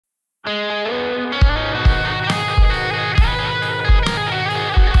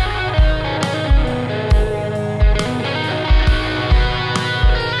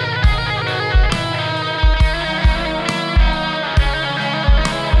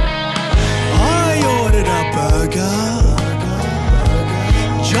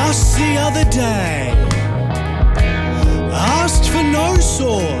other day. Asked for no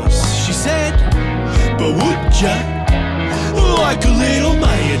sauce. She said, but would ya like a little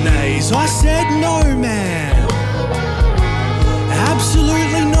mayonnaise? I said, no man,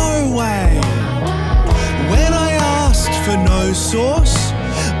 absolutely no way. When I asked for no sauce,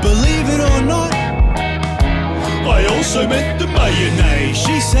 believe it or not, I also meant the mayonnaise.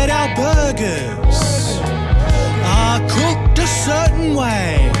 She said our burgers are cooked a certain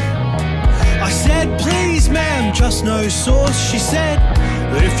way. I said, please ma'am, just no sauce. She said,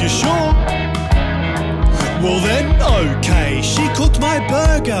 if you're sure, well then okay. She cooked my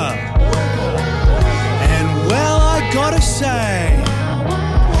burger, and well, I gotta say,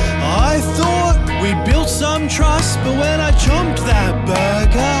 I thought we built some trust, but when I chomped that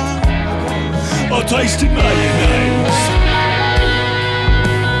burger, I tasted mayonnaise.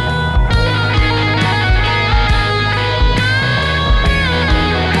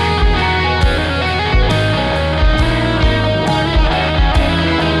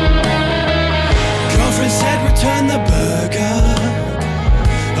 Girlfriend said return the burger.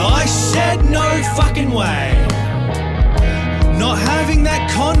 I said no fucking way. Not having that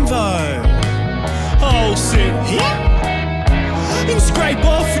convo. I'll sit here and scrape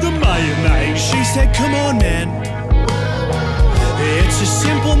off the mayonnaise. She said, come on man, it's a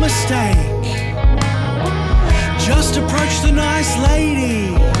simple mistake. Just approach the nice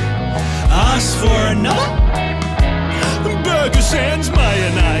lady, ask for another burger sans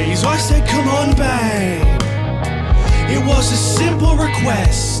mayonnaise. I said, come on babe, it was a simple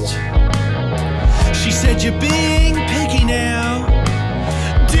request. She said, you're being picky now.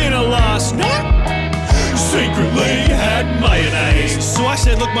 Dinner last night secretly had mayonnaise. So I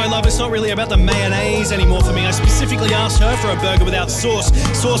said, look my love, it's not really about the mayonnaise anymore for me. I specifically asked her for a burger without sauce.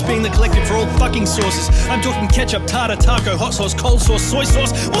 Sauce being the collective for all fucking sauces. I'm talking ketchup, tartar, taco, hot sauce, cold sauce, soy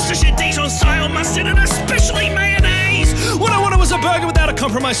sauce, Worcestershire, Dijon style, mustard, and especially mayonnaise. What I wanted was a burger without a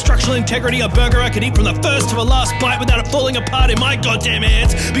compromised structural integrity. A burger I could eat from the first to the last bite without it falling apart in my goddamn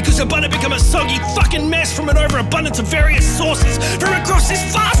hands, because the bun had become a soggy fucking mess from an overabundance of various sauces from across this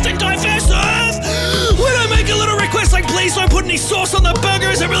vast and diverse earth. When I make a little request like please don't put any sauce on the burger,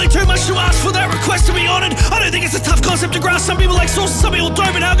 is it really too much to ask for that request to be honoured? I don't think it's a tough concept to grasp. Some people like sauce and some people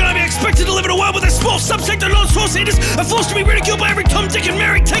don't, but how can I be expected to live in a world with a small subsect of non-sauce eaters are forced to be ridiculed by every Tom, Dick and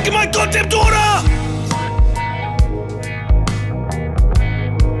Mary taking my goddamn daughter?